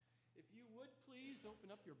please open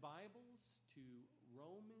up your Bibles to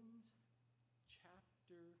Romans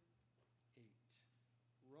chapter 8.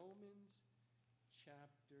 Romans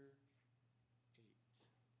chapter 8.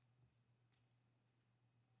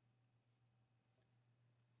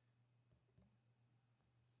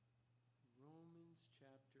 Romans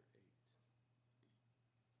chapter 8.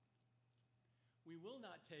 We will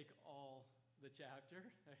not take all the chapter.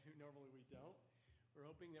 Normally we don't. We're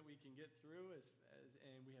hoping that we can get through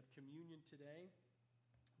and we have communion today.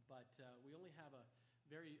 But we only have a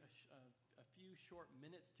few short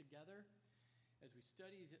minutes together. As we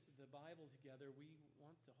study the Bible together, we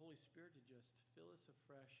want the Holy Spirit to just fill us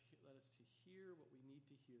afresh. Let us to hear what we need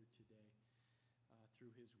to hear today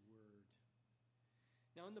through His Word.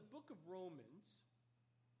 Now, in the book of Romans,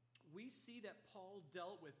 we see that Paul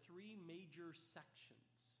dealt with three major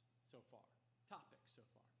sections so far, topics so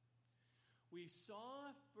far. We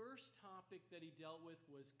saw first topic that he dealt with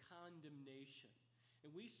was condemnation.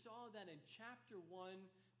 And we saw that in chapter 1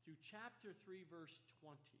 through chapter 3, verse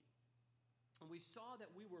 20. And we saw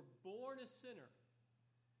that we were born a sinner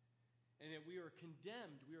and that we are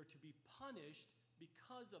condemned. We are to be punished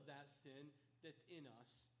because of that sin that's in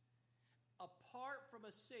us. Apart from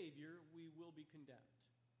a Savior, we will be condemned.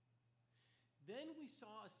 Then we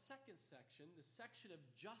saw a second section, the section of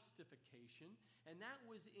justification, and that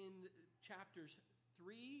was in chapters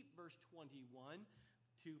 3, verse 21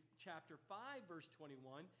 to chapter 5, verse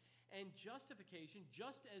 21. And justification,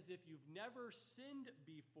 just as if you've never sinned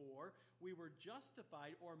before, we were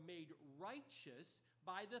justified or made righteous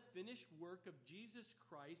by the finished work of Jesus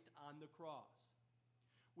Christ on the cross.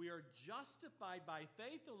 We are justified by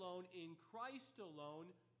faith alone, in Christ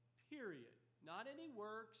alone, period. Not any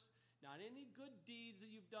works, not any good deeds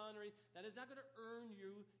that you've done, that is not going to earn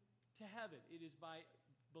you to heaven. It is by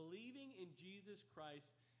believing in Jesus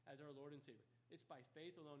Christ as our Lord and Savior. It's by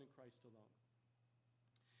faith alone in Christ alone.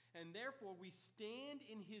 And therefore, we stand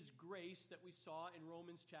in His grace that we saw in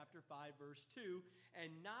Romans chapter 5, verse 2, and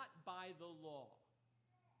not by the law.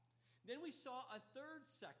 Then we saw a third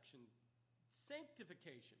section,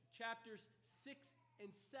 sanctification, chapters 6 and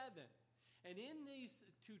 7. And in these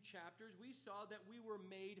two chapters, we saw that we were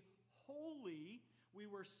made holy, we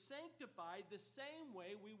were sanctified the same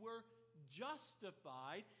way we were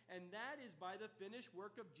justified, and that is by the finished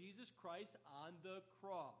work of Jesus Christ on the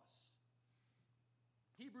cross.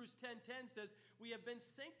 Hebrews 10:10 says, we have been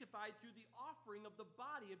sanctified through the offering of the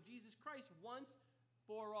body of Jesus Christ once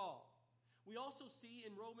for all. We also see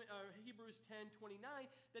in Hebrews 10:29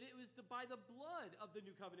 that it was by the blood of the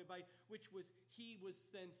new covenant by which he was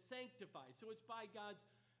then sanctified. So it's by God's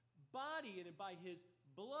body and by His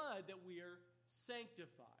blood that we are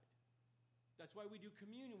sanctified. That's why we do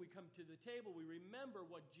communion. We come to the table. We remember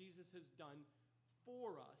what Jesus has done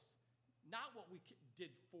for us, not what we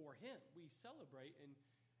did for Him. We celebrate and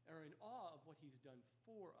are in awe of what He's done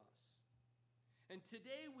for us. And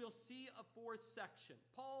today we'll see a fourth section.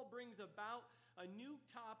 Paul brings about a new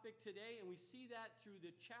topic today, and we see that through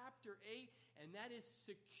the chapter 8, and that is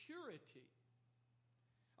security.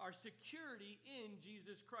 Our security in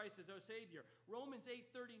Jesus Christ as our Savior. Romans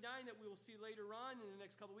 8:39 that we will see later on in the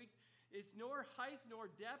next couple of weeks. It's nor height,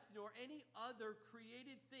 nor depth, nor any other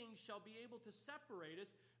created thing shall be able to separate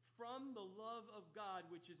us from the love of God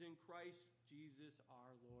which is in Christ Jesus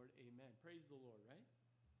our Lord. Amen. Praise the Lord, right?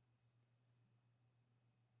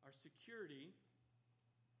 Our security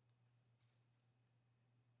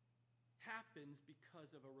happens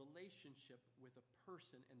because of a relationship with a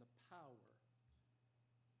person and the power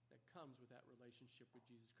that comes with that relationship with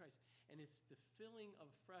Jesus Christ. And it's the filling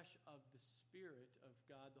afresh of the Spirit of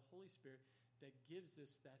God, the Holy Spirit, that gives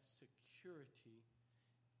us that security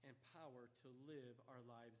and power to live our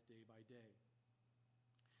lives day by day.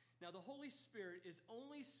 Now, the Holy Spirit is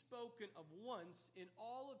only spoken of once in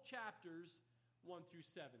all of chapters 1 through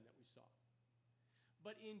 7 that we saw.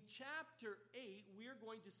 But in chapter 8, we are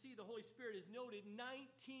going to see the Holy Spirit is noted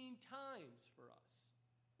 19 times for us.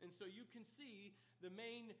 And so you can see the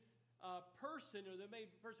main person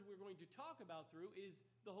we're going to talk about through is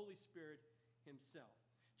the Holy Spirit Himself.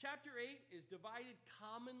 Chapter 8 is divided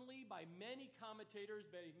commonly by many commentators,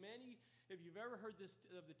 if you've ever heard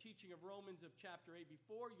of the teaching of Romans of chapter 8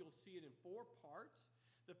 before, you'll see it in 4 parts.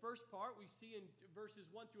 The first part we see in verses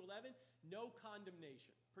 1 through 11, no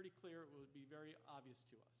condemnation. Pretty clear, it will be very obvious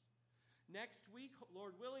to us. Next week,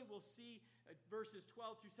 Lord willing, we'll see verses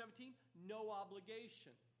 12 through 17, no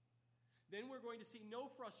obligation. Then we're going to see no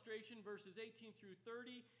frustration, verses 18 through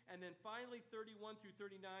 30, and then finally 31 through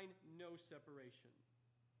 39, no separation.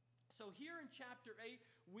 So here in chapter 8,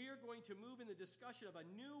 we are going to move in the discussion of a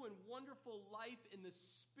new and wonderful life in the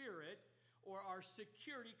Spirit, or our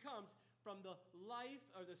security comes from the life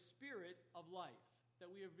or the spirit of life. That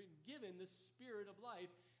we have been given the spirit of life,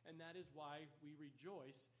 and that is why we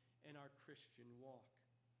rejoice in our Christian walk.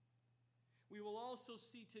 We will also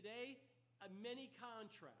see today many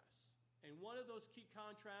contrasts. And one of those key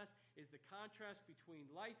contrasts is the contrast between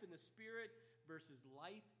life in the spirit versus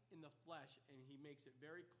life in the flesh. And he makes it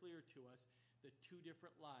very clear to us the two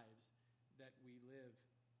different lives that we live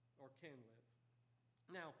or can live.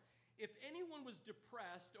 Now, if anyone was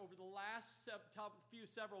depressed over the last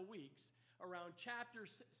several weeks around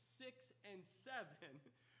chapters 6 and 7,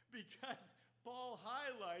 because Paul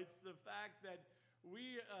highlights the fact that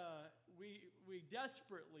we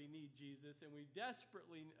desperately need Jesus, and we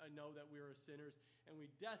desperately know that we are sinners, and we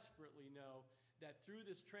desperately know that through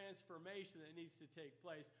this transformation that needs to take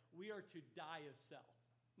place, we are to die of self.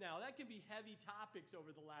 Now, that can be heavy topics over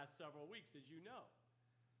the last several weeks, as you know.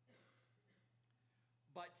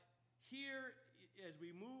 But here, as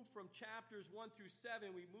we move from chapters 1 through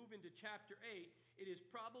 7, we move into chapter 8. It is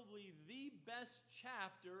probably the best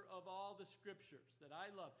chapter of all the scriptures that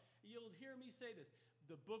I love. You'll hear me say this.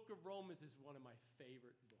 The book of Romans is one of my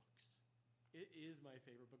favorite books. It is my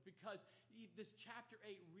favorite book because this chapter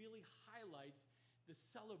 8 really highlights the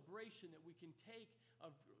celebration that we can take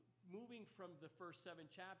of moving from the first 7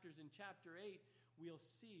 chapters. In chapter 8, we'll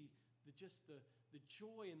see the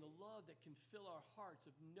joy and the love that can fill our hearts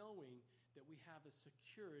of knowing that we have a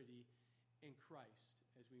security in Christ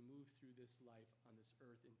as we move through this life on this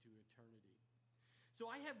earth into eternity.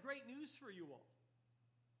 So I have great news for you all.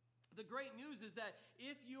 The great news is that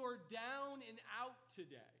if you're down and out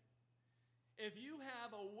today, if you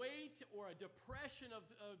have a weight or a depression of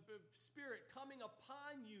spirit coming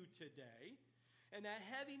upon you today, and that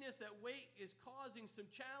heaviness, that weight is causing some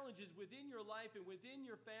challenges within your life and within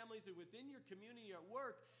your families and within your community at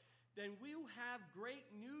work, then we have great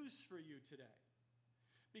news for you today.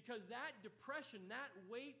 Because that depression, that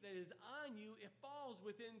weight that is on you, it falls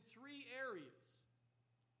within 3 areas.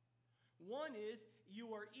 One is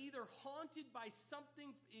you are either haunted by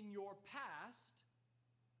something in your past,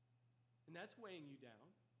 and that's weighing you down,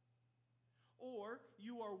 or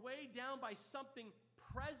you are weighed down by something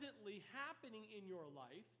presently happening in your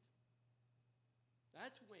life,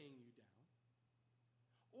 that's weighing you down,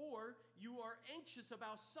 or you are anxious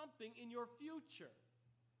about something in your future,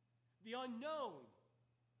 the unknown.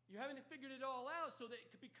 You haven't figured it all out, so that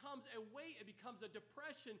it becomes a weight, it becomes a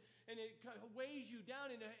depression, and it weighs you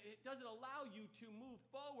down, and it doesn't allow you to move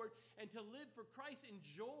forward and to live for Christ in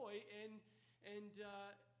joy and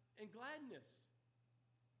gladness.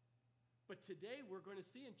 But today we're going to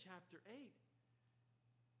see in chapter 8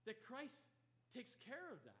 that Christ takes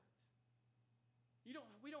care of that. We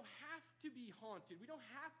don't have to be haunted. We don't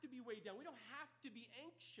have to be weighed down. We don't have to be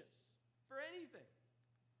anxious for anything.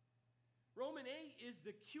 Romans 8 is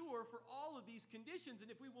the cure for all of these conditions, and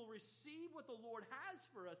if we will receive what the Lord has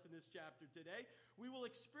for us in this chapter today, we will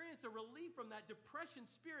experience a relief from that depression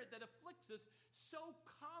spirit that afflicts us so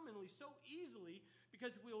commonly, so easily,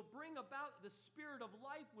 because we will bring about the spirit of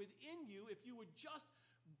life within you if you would just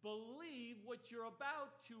believe what you're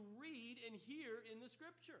about to read and hear in the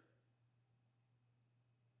scripture.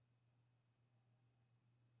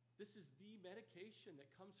 This is the medication that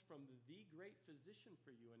comes from the great physician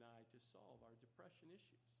for you and I to solve our depression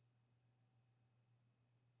issues.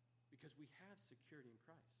 Because we have security in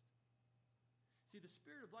Christ. See, the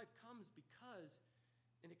spirit of life comes because,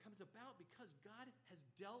 and it comes about because God has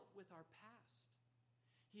dealt with our past.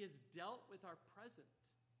 He has dealt with our present.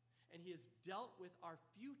 And He has dealt with our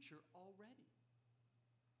future already.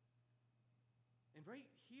 And right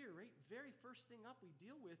here, very first thing up we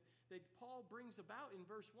deal with that Paul brings about in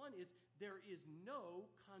verse 1 is there is no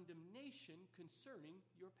condemnation concerning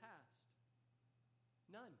your past.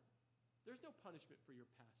 None. There's no punishment for your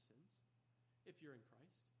past sins if you're in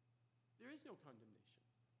Christ. There is no condemnation.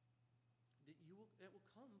 That will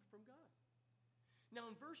come from God. Now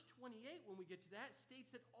in verse 28, when we get to that,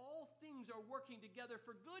 states that all things are working together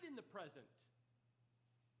for good in the present.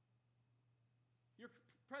 Your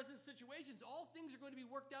present situations, all things are going to be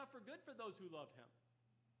worked out for good for those who love Him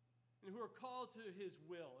and who are called to His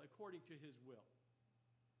will, according to His will.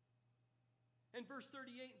 In verse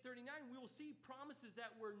 38 and 39, we will see promises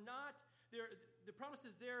that were not there. The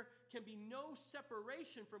promises there can be no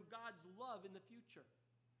separation from God's love in the future.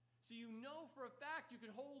 So you know for a fact, you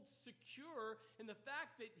can hold secure in the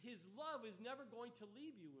fact that His love is never going to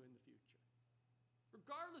leave you in the future,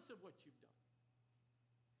 regardless of what you've done.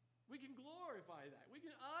 We can glorify that. We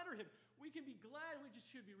can honor Him. We can be glad. We just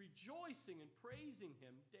should be rejoicing and praising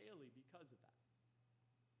Him daily because of that.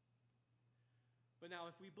 But now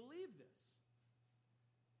if we believe this,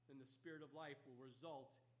 then the spirit of life will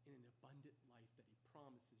result in an abundant life that he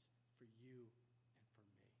promises for you and for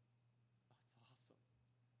me. That's awesome.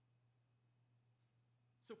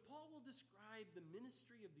 So Paul will describe the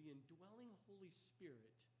ministry of the indwelling Holy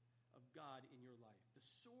Spirit of God in your life, the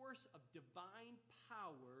source of divine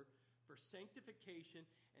power for sanctification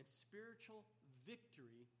and spiritual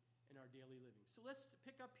victory in our daily living. So let's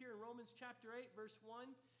pick up here in Romans chapter 8, verse 1.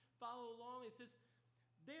 Follow along. It says,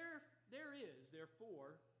 There is,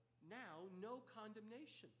 therefore, now no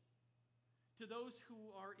condemnation to those who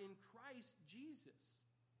are in Christ Jesus.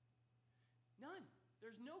 None.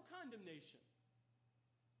 There's no condemnation.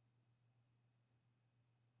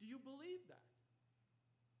 Do you believe that?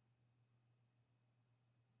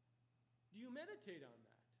 Do you meditate on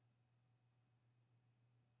that?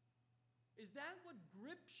 Is that what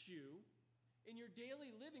grips you in your daily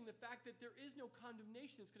living, the fact that there is no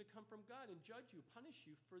condemnation that's going to come from God and judge you, punish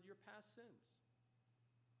you for your past sins?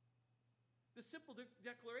 The simple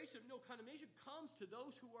declaration of no condemnation comes to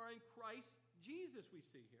those who are in Christ Jesus, we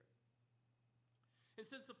see here. And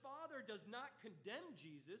since the Father does not condemn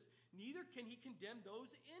Jesus, neither can he condemn those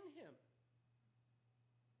in him.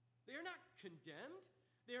 They are not condemned.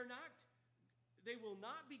 They will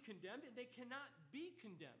not be condemned, and they cannot be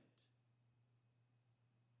condemned.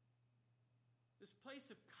 This place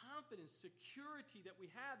of confidence, security that we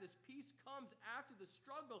have, this peace comes after the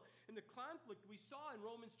struggle and the conflict we saw in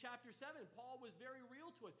Romans chapter 7. Paul was very real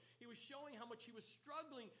to us. He was showing how much he was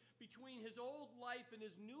struggling between his old life and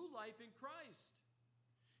his new life in Christ.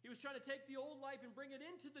 He was trying to take the old life and bring it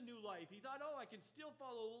into the new life. He thought, I can still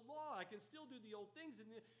follow the law. I can still do the old things.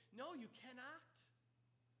 No, you cannot.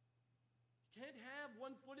 You can't have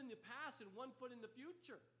one foot in the past and one foot in the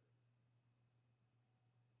future.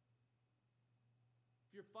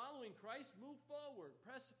 If you're following Christ, move forward,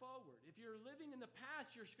 press forward. If you're living in the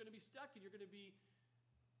past, you're going to be stuck and you're going to be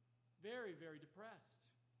very, very depressed.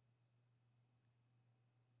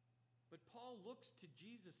 But Paul looks to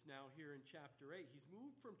Jesus now here in chapter 8. He's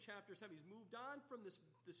moved from chapter 7. He's moved on from this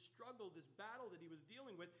struggle, this battle that he was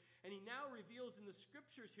dealing with. And he now reveals in the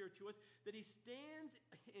scriptures here to us that he stands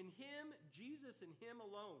in him, Jesus, and him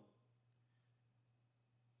alone.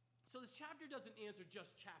 So this chapter doesn't answer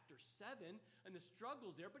just chapter 7 and the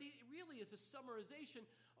struggles there, but it really is a summarization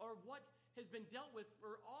of what has been dealt with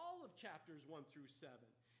for all of chapters 1 through 7.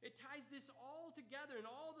 It ties this all together and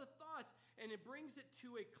all the thoughts, and it brings it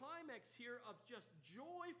to a climax here of just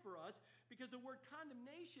joy for us, because the word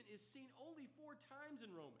condemnation is seen only 4 times in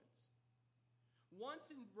Romans.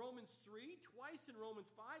 Once in Romans 3, twice in Romans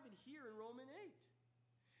 5, and here in Romans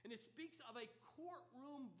 8. And it speaks of a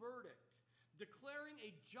courtroom verdict, declaring a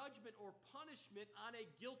judgment or punishment on a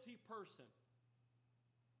guilty person.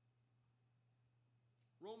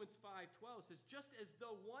 Romans 5:12 says, just as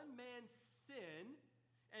though one man's sin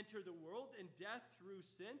entered the world, and death through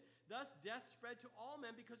sin, thus death spread to all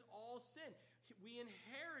men because all sinned. We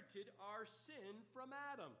inherited our sin from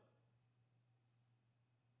Adam.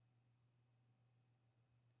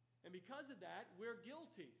 And because of that, we're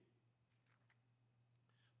guilty.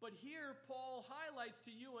 But here, Paul highlights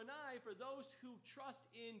to you and I, for those who trust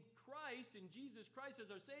in Christ, in Jesus Christ as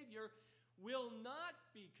our Savior, will not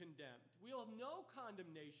be condemned. We'll have no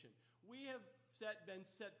condemnation. We have been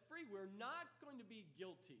set free. We're not going to be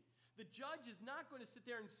guilty. The judge is not going to sit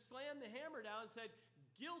there and slam the hammer down and say,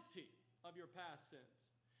 guilty of your past sins,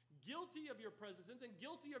 guilty of your present sins, and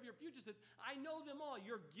guilty of your future sins. I know them all.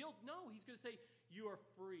 You're guilty. No, he's going to say, you are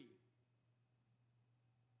free.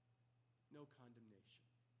 No condemnation.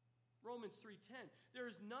 Romans 3:10, there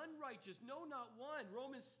is none righteous, no, not one.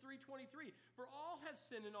 Romans 3:23, for all have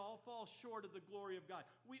sinned and all fall short of the glory of God.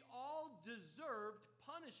 We all deserved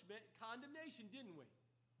punishment, condemnation, didn't we?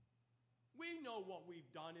 We know what we've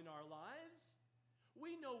done in our lives.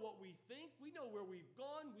 We know what we think. We know where we've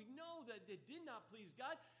gone. We know that it did not please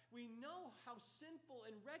God. We know how sinful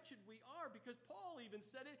and wretched we are, because Paul even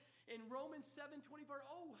said it in Romans 7:24,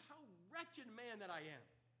 oh, how wretched man that I am.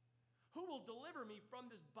 Who will deliver me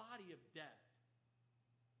from this body of death?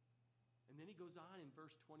 And then he goes on in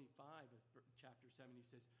verse 25 of chapter 7. He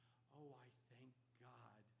says, oh, I thank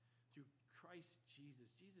God through Christ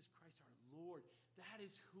Jesus, Jesus Christ our Lord. That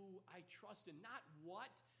is who I trust in. Not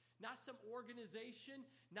what? Not some organization,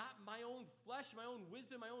 not my own flesh, my own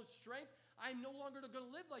wisdom, my own strength. I'm no longer going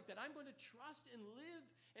to live like that. I'm going to trust and live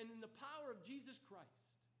and in the power of Jesus Christ.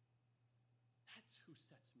 That's who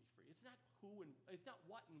sets me free. It's not who and it's not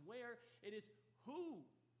what and where. It is who.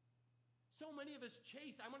 So many of us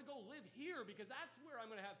chase, I'm going to go live here because that's where I'm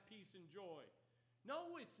going to have peace and joy.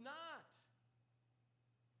 No, it's not.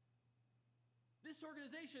 This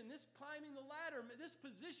organization, this climbing the ladder, this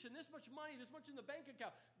position, this much money, this much in the bank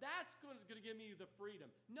account, that's going to give me the freedom.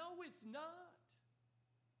 No, it's not.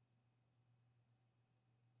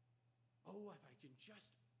 Oh, if I can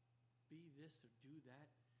just be this or do that.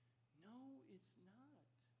 No, it's not.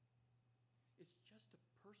 It's just a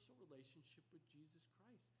personal relationship with Jesus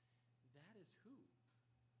Christ. That is who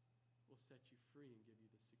will set you free and give you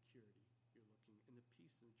the security you're looking and the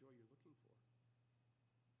peace and the joy you're looking for.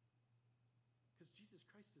 Because Jesus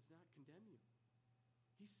Christ does not condemn you.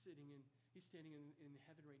 He's standing in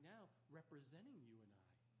heaven right now representing you and I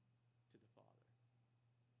to the Father.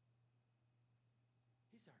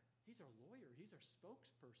 He's our lawyer. He's our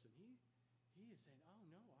spokesperson. He is saying, oh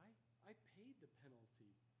no, I paid the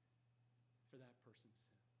penalty for that person's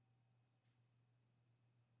sin.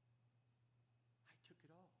 I took it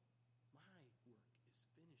all. My work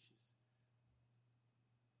finishes.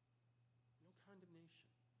 No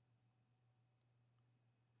condemnation.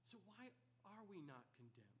 So why are we not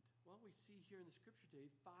condemned? Well, we see here in the scripture today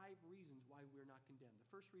 5 reasons why we're not condemned.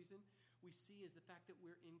 The first reason we see is the fact that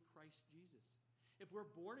we're in Christ Jesus. If we're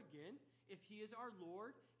born again, if he is our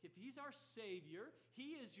Lord, if he's our Savior,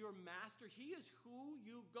 he is your master, he is who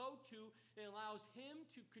you go to and allows him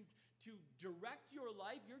to direct your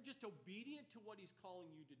life. You're just obedient to what he's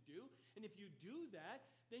calling you to do. And if you do that,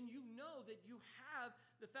 then you know that you have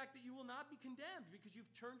the fact that you will not be condemned because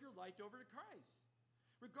you've turned your life over to Christ.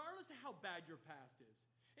 Regardless of how bad your past is.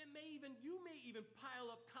 You may even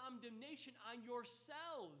pile up condemnation on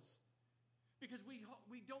yourselves. Because we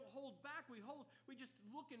don't hold back. We just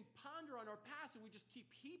look and ponder on our past and we just keep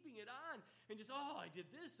heaping it on. And just, I did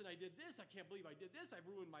this and I did this. I can't believe I did this. I've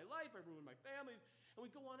ruined my life. I've ruined my family. And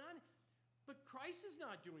we go on. But Christ is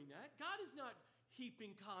not doing that. God is not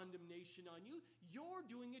heaping condemnation on you. You're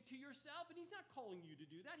doing it to yourself and he's not calling you to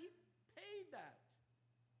do that. He paid that.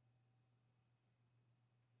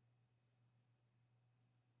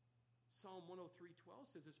 Psalm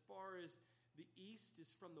 103:12 says, as far as the east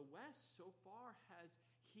is from the west, so far has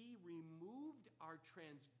he removed our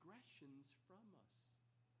transgressions from us.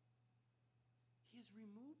 He has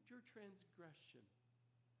removed your transgression.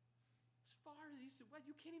 As far as the east and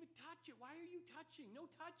west, you can't even touch it. Why are you touching?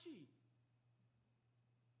 No touchy.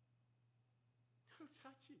 No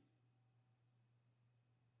touchy.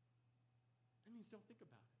 That means don't think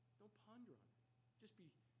about it. Don't ponder on it. Just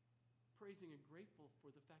be praising and grateful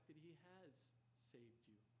for the fact that he has saved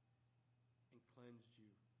you and cleansed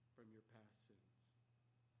you from your past sins.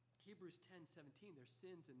 Hebrews 10:17, their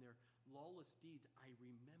sins and their lawless deeds I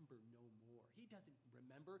remember no more. He doesn't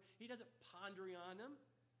remember. He doesn't ponder on them.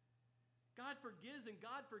 God forgives and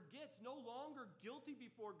God forgets. No longer guilty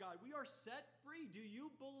before God. We are set free. Do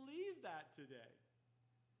you believe that today?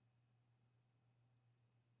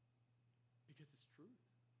 Because it's truth.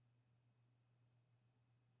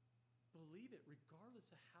 Believe it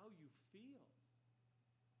regardless of how you feel.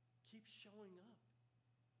 Keep showing up.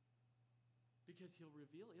 Because he'll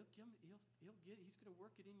reveal it. He's going to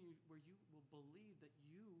work it in you where you will believe that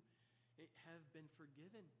you have been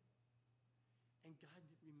forgiven. And God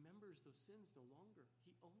remembers those sins no longer.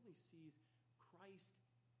 He only sees Christ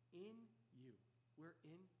in you. We're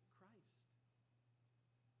in Christ.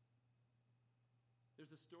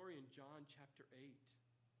 There's a story in John chapter 8.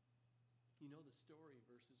 You know the story,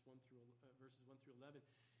 verses 1 through 11.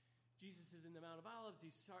 Jesus is in the Mount of Olives. He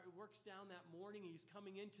works down that morning. He's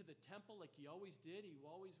coming into the temple like he always did. He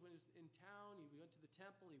always was in town. He went to the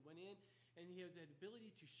temple. He went in, and he has that ability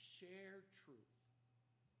to share truth.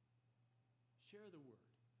 Share the word.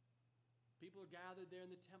 People are gathered there in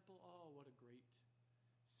the temple. Oh, what a great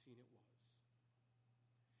scene it was.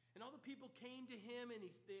 And all the people came to him, and he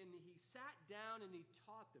sat down and he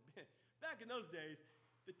taught them. Back in those days,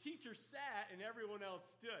 the teacher sat and everyone else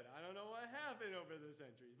stood. I don't know what happened over the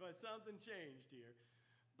centuries, but something changed here.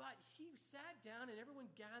 But he sat down and everyone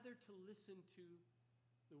gathered to listen to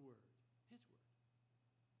the word, his word.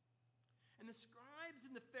 And the scribes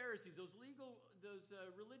and the Pharisees, those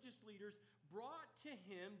religious leaders, brought to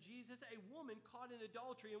him, Jesus, a woman caught in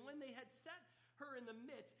adultery. And when they had set her in the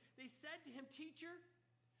midst, they said to him, Teacher,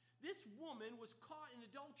 this woman was caught in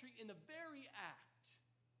adultery in the very act.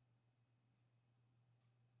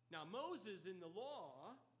 Now, Moses in the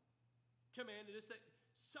law commanded us that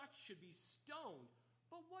such should be stoned.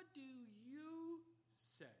 But what do you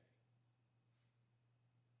say?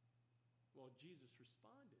 Well, Jesus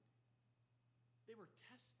responded. They were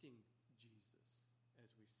testing Jesus,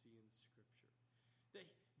 as we see in Scripture.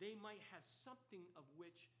 They might have something of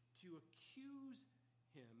which to accuse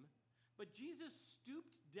him. But Jesus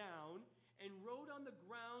stooped down and wrote on the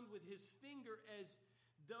ground with his finger as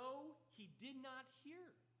though he did not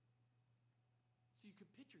hear.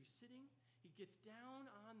 picture. He's sitting, he gets down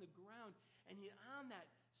on the ground, and he's on that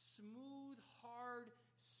smooth, hard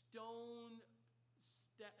stone,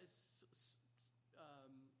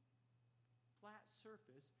 flat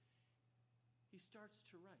surface. He starts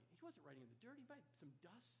to write. He wasn't writing in the dirt. He might have some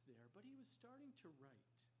dust there, but he was starting to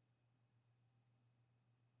write.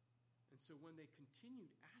 And so when they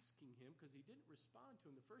continued asking him, because he didn't respond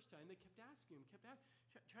to him the first time, they kept asking him,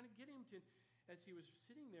 trying to get him to, as he was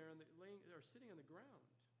sitting there sitting on the ground.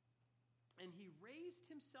 And he raised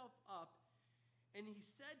himself up, and he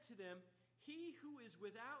said to them, "He who is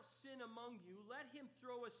without sin among you, let him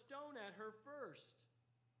throw a stone at her first."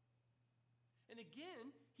 And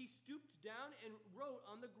again, he stooped down and wrote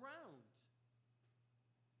on the ground.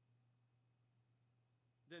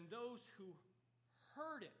 Then those who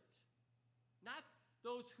heard it, not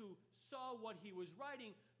those who saw what he was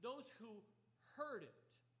writing, those who heard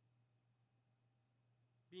it,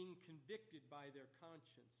 being convicted by their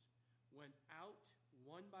conscience, went out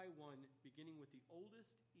one by one, beginning with the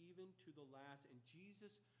oldest even to the last. And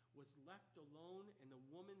Jesus was left alone, and the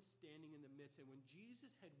woman standing in the midst. And when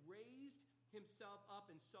Jesus had raised himself up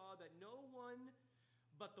and saw that no one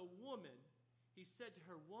but the woman, he said to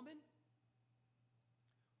her, "Woman,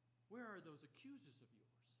 where are those accusers of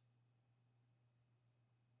yours?"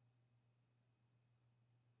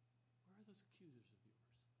 Where are those accusers of yours?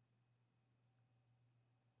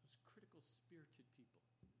 Those critical spirited people.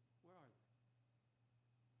 Where are they?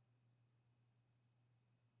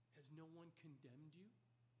 Has no one condemned you?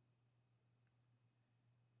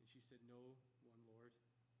 And she said, "No one, Lord."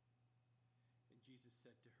 And Jesus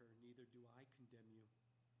said to her, "Neither do I condemn you."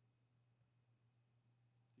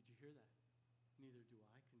 Did you hear that? "Neither do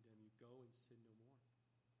I condemn you. Go and sin no more."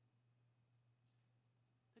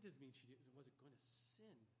 That doesn't mean she wasn't going to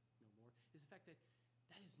sin no more. It's the fact that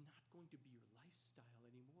that is not going to be your lifestyle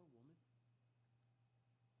anymore, woman.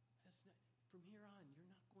 That's not, from here on, you're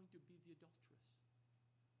not going to be the adulteress.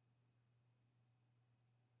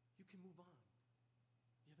 You can move on.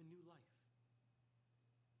 You have a new life.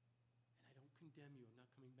 And I don't condemn you. I'm not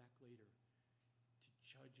coming back later to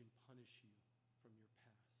judge and punish you from your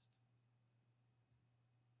past.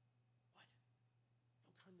 What?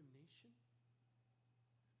 No condemnation?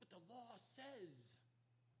 But the law says,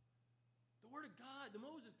 the Word of God, the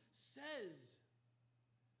Moses says.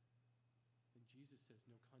 And Jesus says,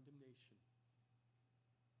 no condemnation.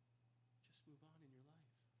 Just move on in your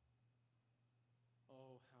life.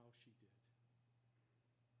 Oh, how she did.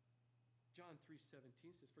 John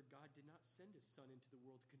 3:17 says, "For God did not send his Son into the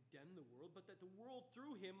world to condemn the world, but that the world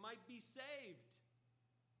through him might be saved."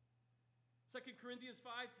 2 Corinthians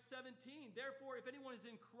 5:17, "Therefore, if anyone is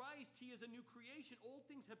in Christ, he is a new creation. Old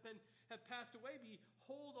things have passed away.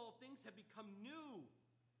 Behold, all things have become new."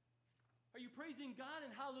 Are you praising God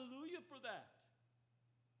and hallelujah for that?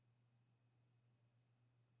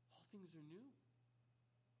 All things are new.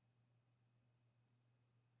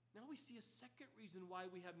 Now we see a second reason why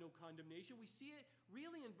we have no condemnation. We see it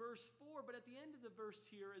really in verse 4, but at the end of the verse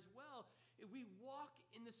here as well. We walk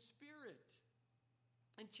in the Spirit.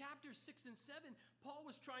 In chapters 6 and 7, Paul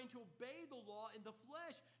was trying to obey the law in the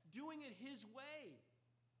flesh, doing it his way.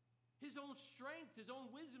 His own strength, his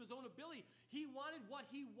own wisdom, his own ability. He wanted what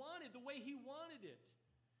he wanted, the way he wanted it.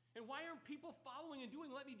 And why aren't people following and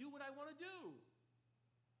doing, let me do what I want to do?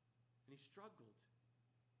 And he struggled.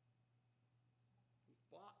 He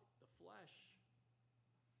fought the flesh.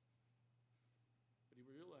 But he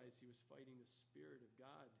realized he was fighting the Spirit of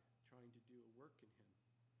God, trying to do a work in him.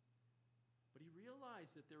 But he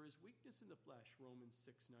realized that there is weakness in the flesh, Romans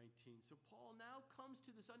 6:19. So Paul now comes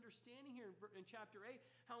to this understanding here in chapter 8,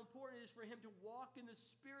 how important it is for him to walk in the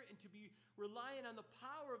Spirit and to be reliant on the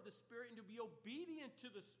power of the Spirit and to be obedient to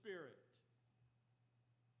the Spirit.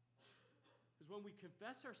 Because when we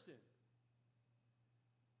confess our sin,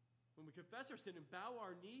 and bow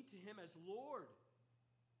our knee to him as Lord,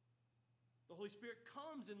 the Holy Spirit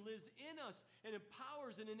comes and lives in us and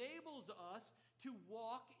empowers and enables us to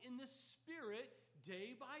walk in the Spirit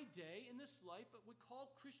day by day in this life that we call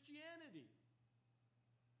Christianity.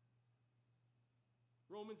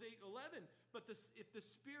 Romans 8:11, "But if the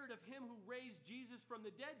Spirit of him who raised Jesus from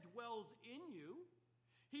the dead dwells in you,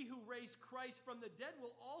 he who raised Christ from the dead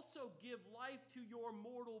will also give life to your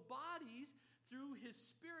mortal bodies through his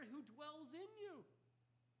Spirit who dwells in you."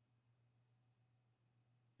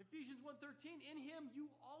 Ephesians 1:13, "In him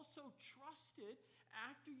you also trusted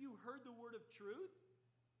after you heard the word of truth,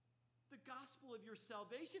 the gospel of your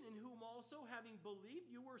salvation, in whom also, having believed,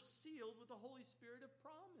 you were sealed with the Holy Spirit of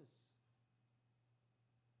promise."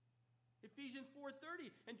 Ephesians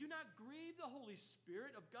 4:30, "And do not grieve the Holy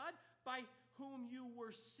Spirit of God, by whom you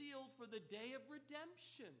were sealed for the day of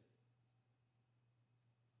redemption.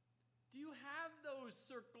 Do you have those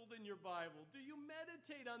circled in your Bible? Do you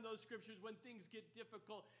meditate on those scriptures when things get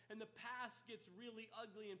difficult and the past gets really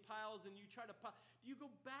ugly and piles and you try to do you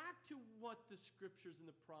go back to what the scriptures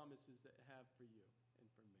and the promises that have for you and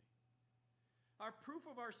for me? Our proof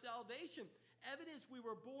of our salvation, evidence we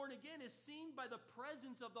were born again, is seen by the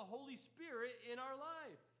presence of the Holy Spirit in our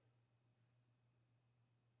life.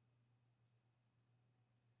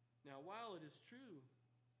 Now, while it is true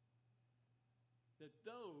that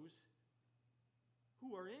those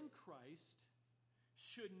who are in Christ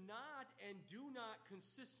should not and do not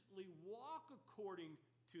consistently walk according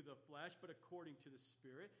to the flesh, but according to the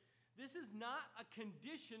Spirit, this is not a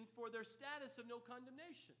condition for their status of no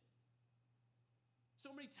condemnation. So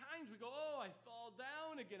many times we go, oh, I fall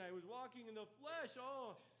down again. I was walking in the flesh.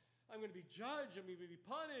 Oh, I'm going to be judged. I'm going to be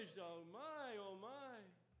punished. Oh, my, oh, my.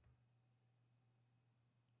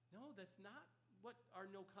 No, that's not what our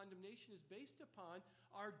no condemnation is based upon.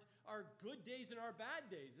 Our good days and our bad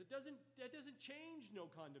days. That doesn't change no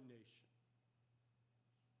condemnation.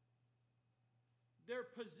 Their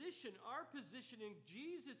position, our position in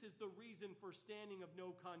Jesus, is the reason for standing of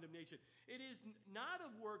no condemnation. It is not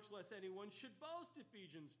of works, lest anyone should boast,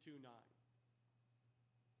 Ephesians 2:9.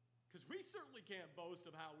 Because we certainly can't boast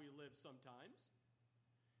of how we live sometimes.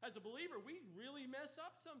 As a believer, we really mess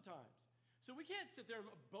up sometimes. So we can't sit there and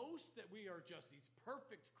boast that we are just these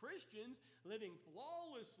perfect Christians living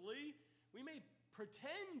flawlessly. We may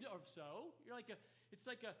pretend of so. It's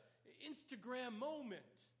like a Instagram moment.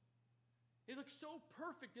 It looks so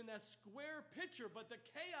perfect in that square picture, but the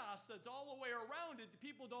chaos that's all the way around it, the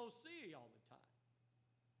people don't see all the time.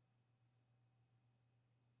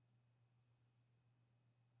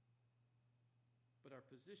 But our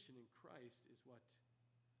position in Christ is what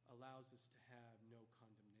allows us to have no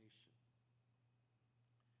condemnation.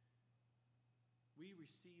 We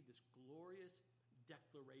receive this glorious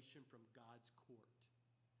declaration from God's court.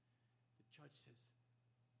 The judge says,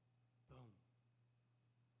 boom.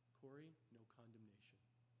 Corey, no condemnation.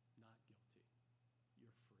 Not guilty.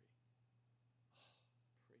 You're free.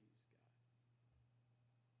 Oh, praise God.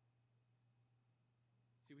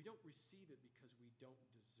 See, we don't receive it because we don't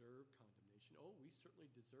deserve condemnation. Oh, we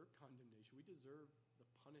certainly deserve condemnation. We deserve the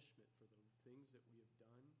punishment for the things that we have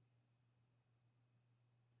done.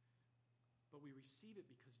 But we receive it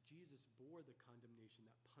because Jesus bore the condemnation,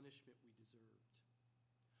 that punishment we deserved.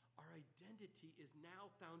 Our identity is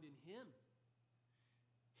now found in Him.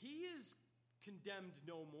 He is condemned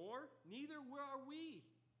no more, neither are we.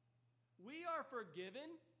 We are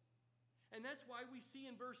forgiven. And that's why we see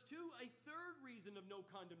in verse 2 a third reason of no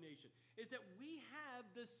condemnation, is that we have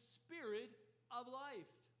the Spirit of life.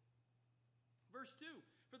 Verse 2,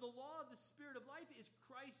 for the law of the Spirit of life is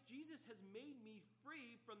Christ Jesus has made me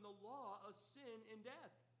free from the law of sin and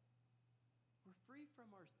death. We're free from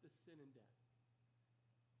the sin and death.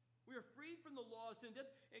 We are freed from the law of sin and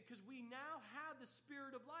death because we now have the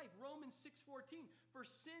Spirit of life. Romans 6:14, for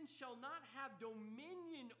sin shall not have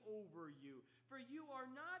dominion over you, for you are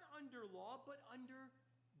not under law, but under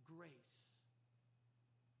grace.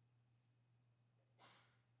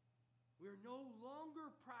 We are no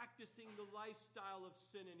longer practicing the lifestyle of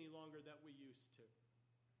sin any longer that we used to.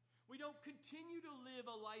 We don't continue to live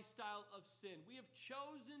a lifestyle of sin. We have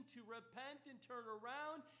chosen to repent and turn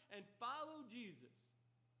around and follow Jesus.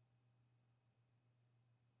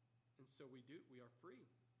 And so we do. We are free.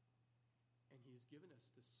 And He has given us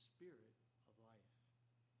the Spirit of life.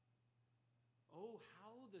 Oh,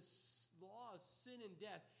 how the law of sin and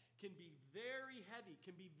death can be very heavy,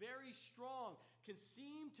 can be very strong, can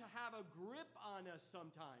seem to have a grip on us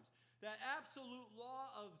sometimes. That absolute law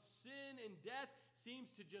of sin and death seems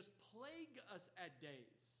to just plague us at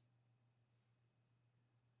days.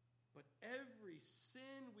 But every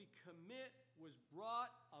sin we commit was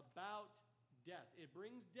brought about death. It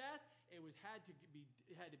brings death. It had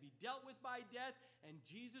to be dealt with by death, and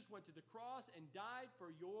Jesus went to the cross and died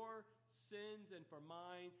for your sins and for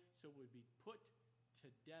mine, so it would be put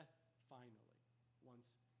to death finally,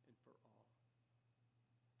 once and for all.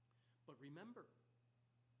 But remember,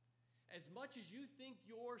 as much as you think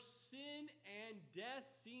your sin and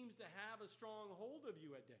death seems to have a strong hold of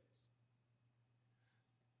you at days,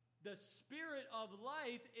 the Spirit of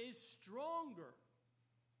life is stronger.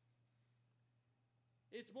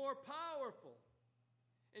 It's more powerful.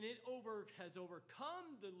 And it has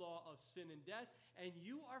overcome the law of sin and death, and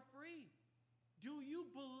you are free. Do you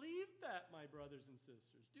believe that, my brothers and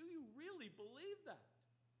sisters? Do you really believe that?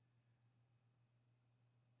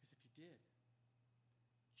 Because if you did,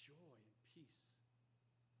 joy and peace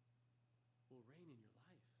will reign in your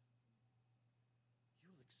life.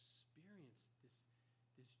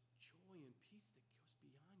 is joy and peace that goes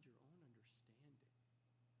beyond your own understanding.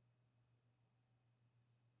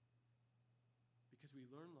 Because we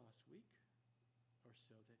learned last week or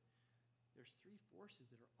so that there's three forces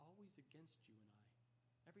that are always against you and I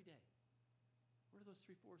every day. What are those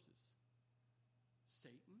three forces?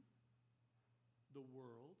 Satan, the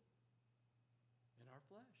world, and our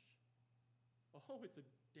flesh. Oh, it's a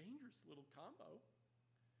dangerous little combo.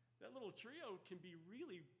 That little trio can be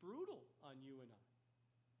really brutal on you and I.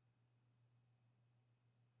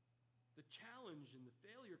 The challenge and the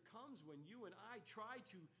failure comes when you and I try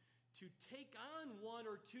to take on one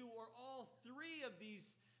or two or all three of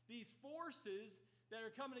these forces that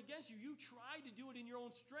are coming against you. You try to do it in your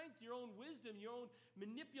own strength, your own wisdom, your own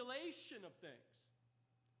manipulation of things.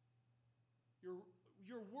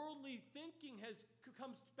 Your worldly thinking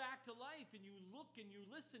comes back to life, and you look and you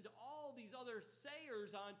listen to all these other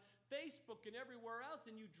sayers on Facebook and everywhere else,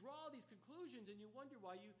 and you draw these conclusions, and you wonder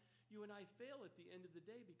why you and I fail at the end of the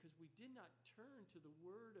day, because we did not turn to the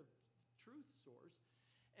word of truth source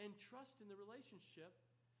and trust in the relationship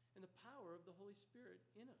and the power of the Holy Spirit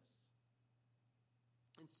in us.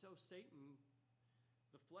 And so Satan,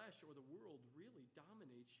 the flesh or the world, really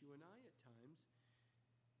dominates you and I at times,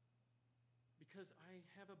 because I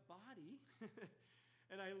have a body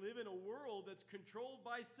and I live in a world that's controlled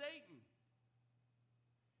by Satan.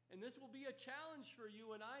 And this will be a challenge for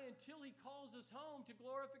you and I until he calls us home to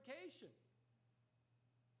glorification.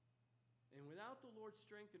 And without the Lord's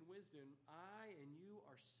strength and wisdom, I and you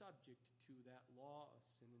are subject to that law of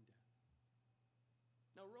sin and death.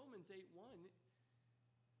 Now, Romans 8:1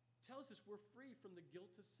 tells us we're free from the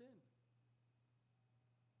guilt of sin.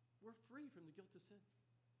 We're free from the guilt of sin.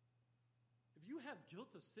 If you have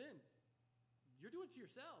guilt of sin, you're doing it to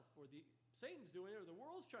yourself, or Satan's doing it, or the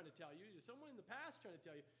world's trying to tell you, or someone in the past trying to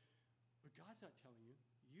tell you. But God's not telling you.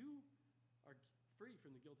 You are free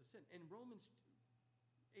from the guilt of sin. And Romans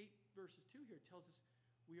 8 verses 2 here tells us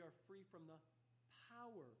we are free from the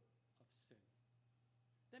power of sin.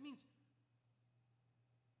 That means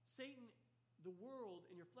Satan, the world,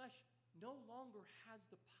 and your flesh no longer has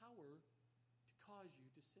the power to cause you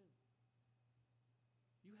to sin.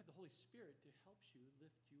 You have the Holy Spirit to help you,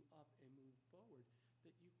 lift you up, and move forward,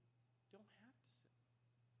 that you don't have to sin.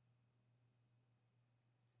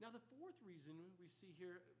 Now, the fourth reason we see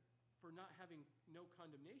here for not having no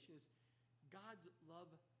condemnation is God's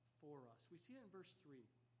love for us. We see it in verse 3.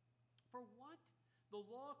 For what the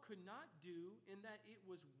law could not do, in that it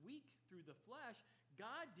was weak through the flesh,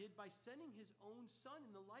 God did by sending his own Son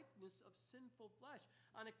in the likeness of sinful flesh.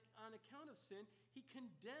 On account of sin, he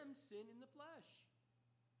condemned sin in the flesh.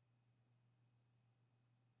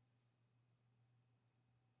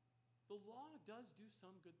 The law does do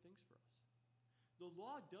some good things for us. The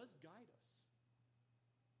law does guide us,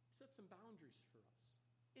 set some boundaries for us.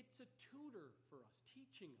 It's a tutor for us,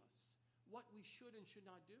 teaching us what we should and should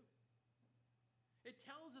not do. It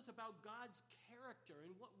tells us about God's character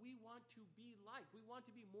and what we want to be like. We want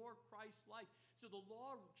to be more Christ-like. So the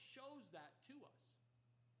law shows that to us.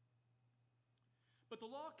 But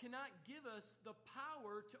the law cannot give us the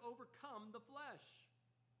power to overcome the flesh.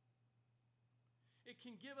 It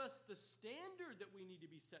can give us the standard that we need to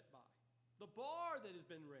be set by, the bar that has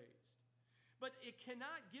been raised. But it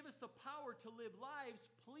cannot give us the power to live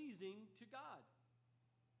lives pleasing to God.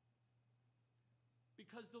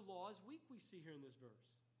 Because the law is weak, we see here in this verse.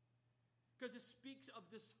 Because it speaks of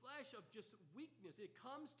this flesh, of just weakness. It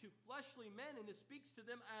comes to fleshly men, and it speaks to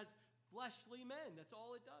them as fleshly men. That's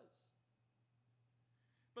all it does.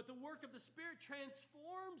 But the work of the Spirit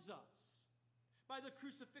transforms us. By the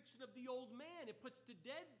crucifixion of the old man, it puts to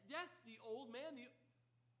death the old man,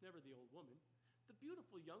 never the old woman, the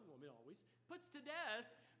beautiful young woman always, puts to death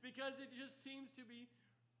because it just seems to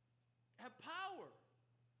have power.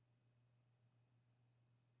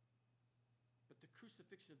 But the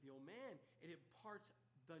crucifixion of the old man, it imparts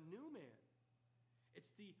the new man.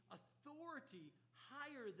 It's the authority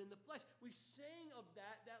higher than the flesh. We sang of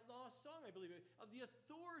that lost song, I believe, of the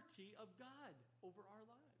authority of God over our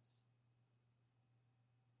lives.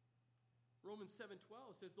 Romans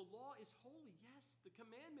 7:12 says the law is holy. Yes, the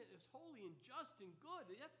commandment is holy and just and good.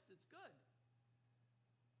 Yes, it's good.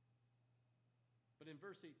 But in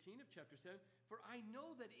verse 18 of chapter 7, for I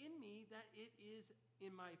know that in me, that it is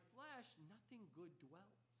in my flesh, nothing good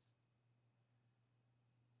dwells.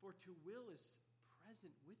 For to will is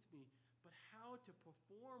present with me, but how to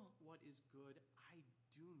perform what is good, I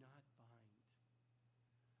do not find.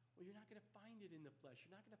 Well, you're not going to find it in the flesh.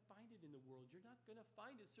 You're not going to find it in the world. You're not going to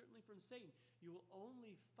find it certainly from Satan. You will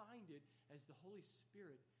only find it as the Holy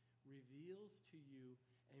Spirit reveals to you,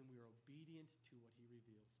 and we are obedient to what he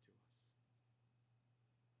reveals to us.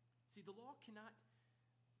 See, the law cannot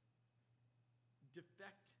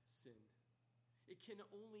defect sin. It can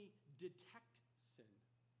only detect sin.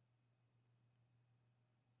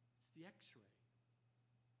 It's the x-ray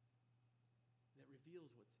that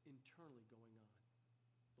reveals what's internally going on.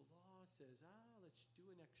 The law says, let's do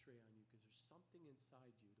an x-ray on you because there's something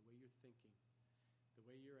inside you, the way you're thinking, the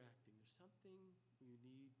way you're acting. There's something you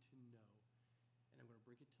need to know, and I'm going to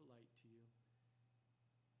bring it to light to you.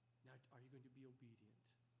 Now, are you going to be obedient?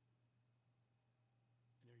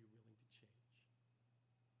 And are you willing to change?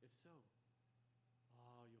 If so,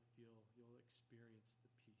 you'll experience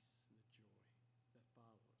the peace and the joy that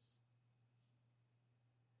follows.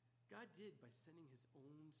 God did by sending his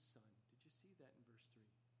own son. Did you see that in verse 3?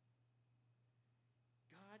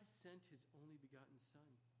 God sent his only begotten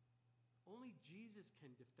son. Only Jesus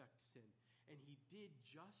can defect sin, and he did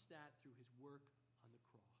just that through his work on the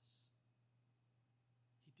cross.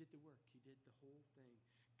 He did the work. He did the whole thing.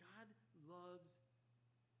 God's love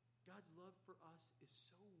for us is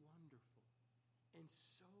so wonderful and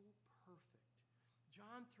so perfect.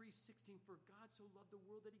 John 3:16, for God so loved the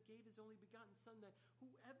world that he gave his only begotten son, that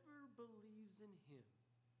whoever believes in him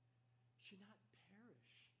should not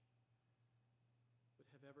perish, but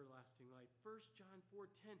have everlasting life. 1 John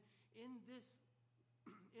 4:10, in this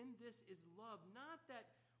is love, not that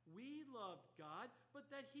we loved God, but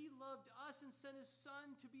that he loved us and sent his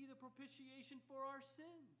son to be the propitiation for our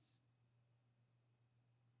sins.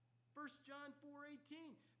 1 John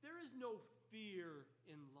 4:18, there is no fear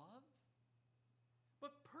in love,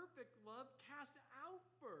 but perfect love casts out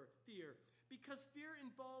fear, because fear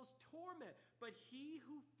involves torment, but he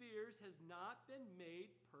who fears has not been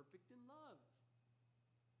made perfect in love.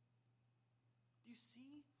 Do you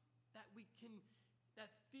see that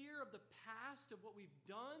that fear of the past, of what we've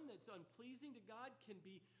done that's unpleasing to God, can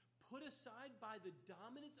be put aside by the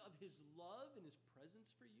dominance of his love and his presence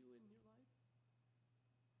for you in your life?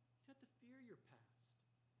 You don't have to fear your past.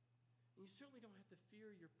 And you certainly don't have to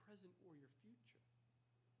fear your present or your future.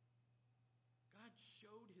 God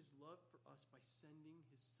showed his love for us by sending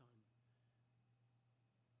his son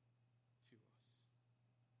to us.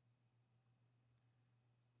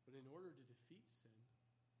 But in order to defeat sin,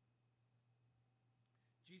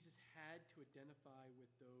 Jesus had to identify with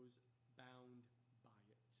those bound by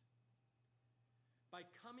it. By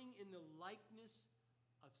coming in the likeness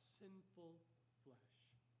of sinful flesh.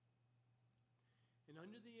 And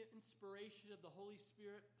under the inspiration of the Holy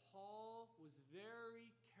Spirit, Paul was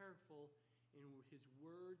very careful in his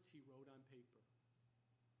words he wrote on paper.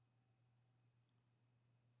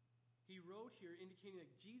 He wrote here indicating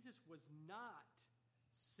that Jesus was not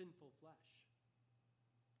sinful flesh,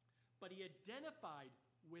 but he identified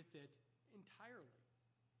with it entirely.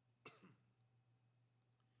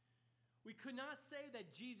 We could not say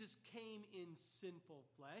that Jesus came in sinful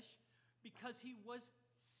flesh because he was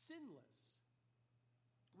sinless.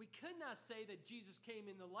 We could not say that Jesus came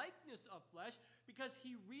in the likeness of flesh because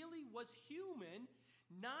he really was human,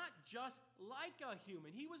 not just like a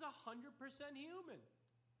human. He was 100% human.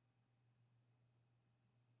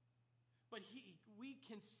 But we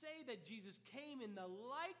can say that Jesus came in the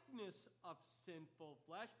likeness of sinful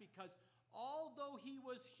flesh because although he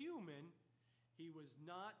was human, he was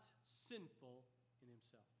not sinful in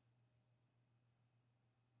himself.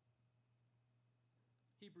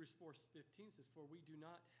 Hebrews 4:15 says, for we do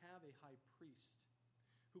not have a high priest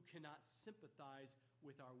who cannot sympathize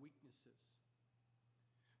with our weaknesses,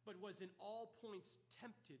 but was in all points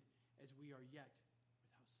tempted as we are yet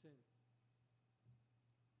without sin.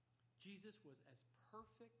 Jesus was as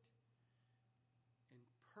perfect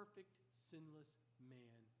sinless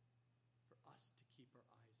man for us to keep our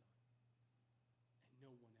eyes on, and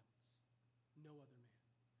no one else, no other man.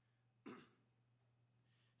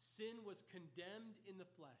 Sin was condemned in the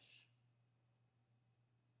flesh.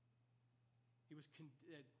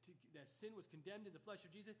 Sin was condemned in the flesh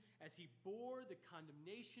of Jesus as he bore the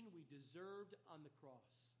condemnation we deserved on the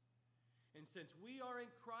cross. And since we are in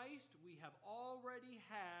Christ, we have already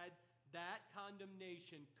had that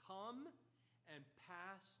condemnation come and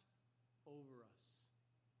passed over us.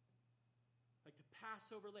 Like the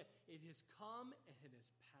Passover lamb, it has come and it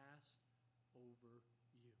has passed over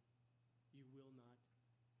you. You will not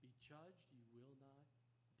be judged. You will not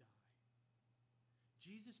die.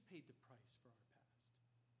 Jesus paid the price for our past.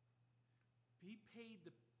 He paid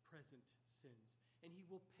the present sins, and he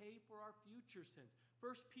will pay for our future sins.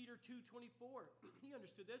 1 Peter 2:24, he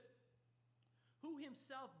understood this. Who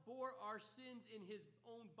himself bore our sins in his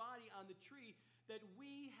own body on the tree, that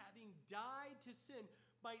we, having died to sin,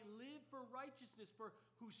 might live for righteousness, for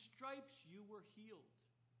whose stripes you were healed.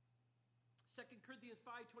 2 Corinthians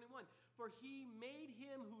 5:21, for he made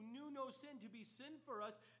him who knew no sin to be sin for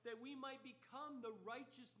us, that we might become the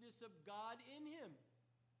righteousness of God in him.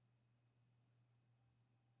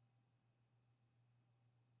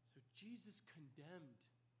 So Jesus condemned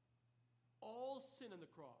all sin on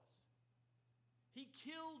the cross. He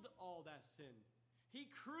killed all that sin.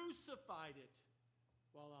 He crucified it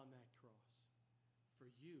while on that cross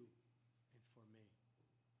for you and for me.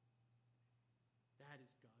 That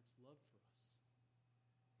is God's love for us.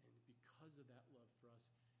 And because of that love for us,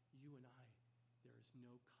 you and I, there is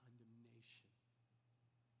no condemnation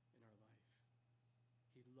in our life.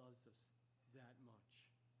 He loves us that much.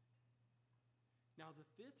 Now, the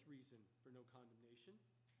fifth reason for no condemnation,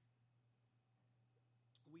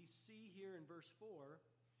 we see here in verse 4,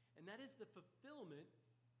 and that is the fulfillment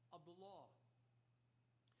of the law.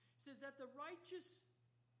 It says that the righteous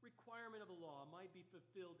requirement of the law might be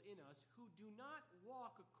fulfilled in us who do not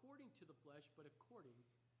walk according to the flesh, but according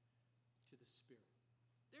to the Spirit.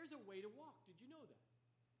 There's a way to walk. Did you know that?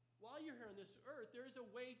 While you're here on this earth, there is a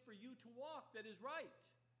way for you to walk that is right.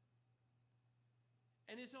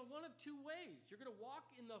 And it's one of two ways. You're going to walk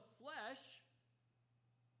in the flesh,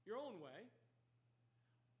 your own way,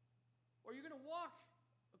 or you're going to walk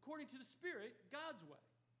according to the Spirit, God's way.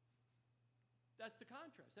 That's the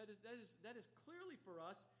contrast. That is clearly for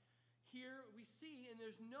us. Here we see, and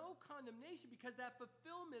there's no condemnation because that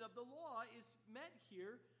fulfillment of the law is met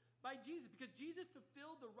here by Jesus, because Jesus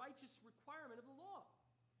fulfilled the righteous requirement of the law.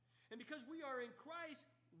 And because we are in Christ,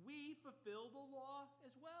 we fulfill the law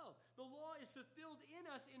as well. The law is fulfilled in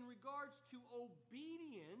us in regards to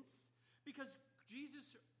obedience, because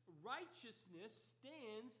Jesus' righteousness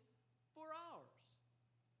stands for ours.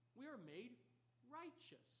 We are made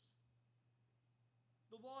righteous.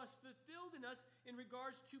 The law is fulfilled in us in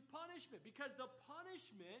regards to punishment, because the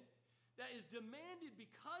punishment that is demanded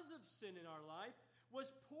because of sin in our life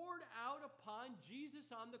was poured out upon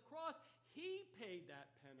Jesus on the cross. He paid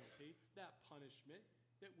that penalty, that punishment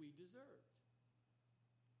that we deserved.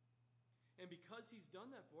 And because he's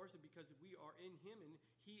done that for us, and because we are in him and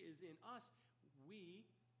he is in us, we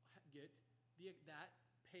get that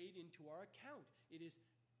paid into our account. It is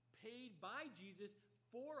paid by Jesus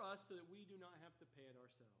for us so that we do not have to pay it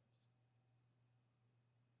ourselves.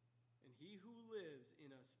 And he who lives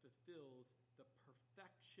in us fulfills the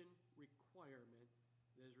perfection requirement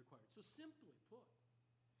that is required. So simply put,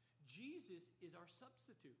 Jesus is our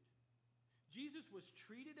substitute. Jesus was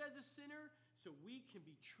treated as a sinner so we can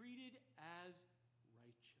be treated as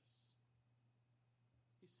righteous.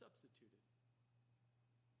 He's substituted.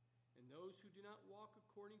 And those who do not walk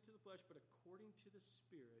according to the flesh but according to the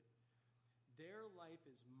Spirit, their life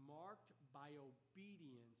is marked by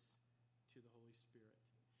obedience to the Holy Spirit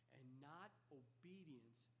and not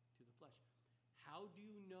obedience to the flesh. How do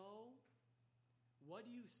you know? What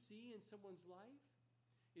do you see in someone's life?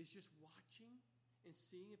 Is just watching and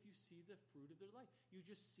seeing if you see the fruit of their life. You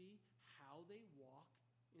just see how they walk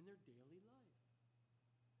in their daily life.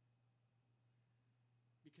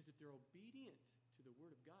 Because if they're obedient to the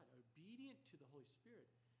Word of God, obedient to the Holy Spirit,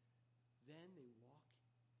 then they walk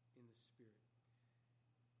in the Spirit.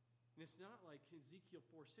 And it's not like Ezekiel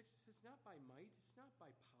 4:6, it says, not by might, it's not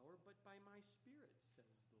by power, but by my Spirit, says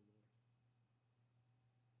the Lord.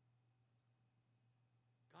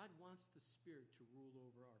 God wants the Spirit to rule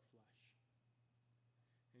over our flesh.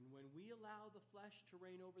 And when we allow the flesh to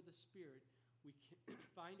reign over the Spirit, we can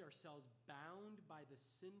find ourselves bound by the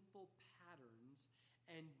sinful patterns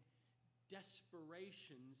and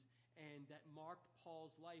desperations and that marked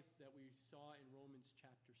Paul's life that we saw in Romans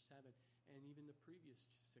chapter 7 and even the previous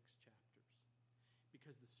 6 chapters.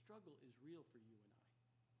 Because the struggle is real for you and I.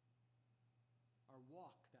 Our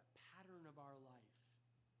walk, that pattern of our life,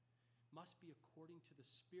 must be according to the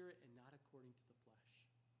Spirit and not according to the flesh.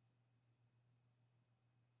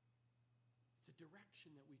 It's a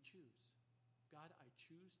direction that we choose. God, I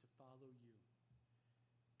choose to follow you.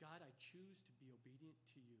 God, I choose to be obedient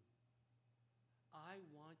to you. I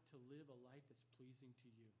want to live a life that's pleasing to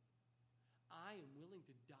you. I am willing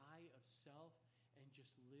to die of self and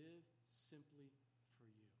just live simply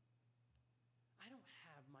for you. I don't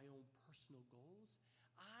have my own personal goals.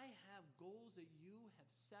 I have goals that you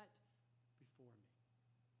have set before me.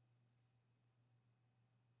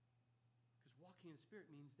 Because walking in the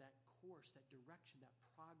Spirit means that course, that direction, that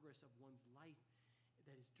progress of one's life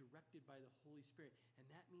that is directed by the Holy Spirit. And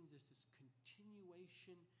that means there's this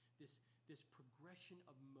continuation, this progression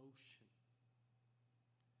of motion.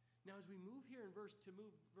 Now, as we move here in verse 5,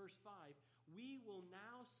 we will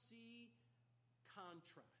now see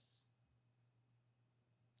contrasts.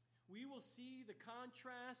 We will see the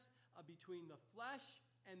contrast between the flesh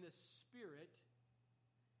and the Spirit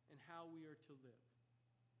and how we are to live.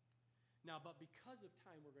 Now, but because of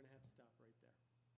time, we're going to have to stop right there.